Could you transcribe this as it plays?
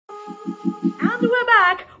And we're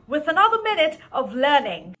back with another minute of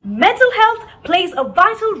learning. Mental health plays a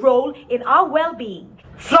vital role in our well-being.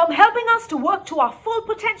 From helping us to work to our full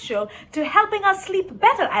potential to helping us sleep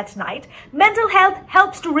better at night, mental health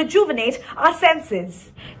helps to rejuvenate our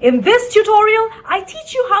senses. In this tutorial, I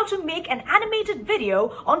teach you how to make an animated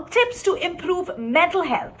video on tips to improve mental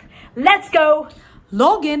health. Let's go!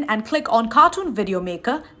 Log in and click on Cartoon Video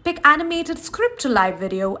Maker, pick Animated Script to Live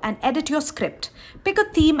Video and edit your script. Pick a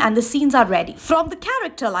theme and the scenes are ready. From the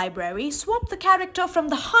character library, swap the character from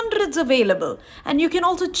the hundreds available, and you can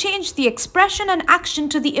also change the expression and action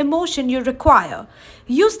to the emotion you require.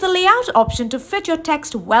 Use the layout option to fit your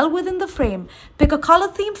text well within the frame. Pick a color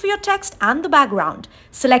theme for your text and the background.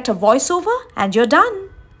 Select a voiceover and you're done.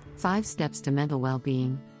 5 steps to mental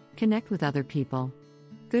well-being. Connect with other people.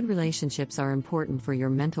 Good relationships are important for your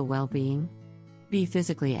mental well-being. Be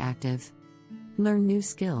physically active. Learn new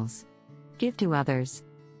skills. Give to others.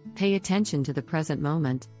 Pay attention to the present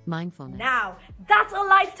moment, mindfulness. Now, that's a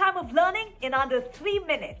lifetime of learning in under 3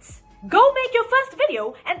 minutes. Go make your first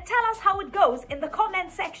video and tell us how it goes in the comment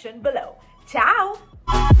section below. Ciao!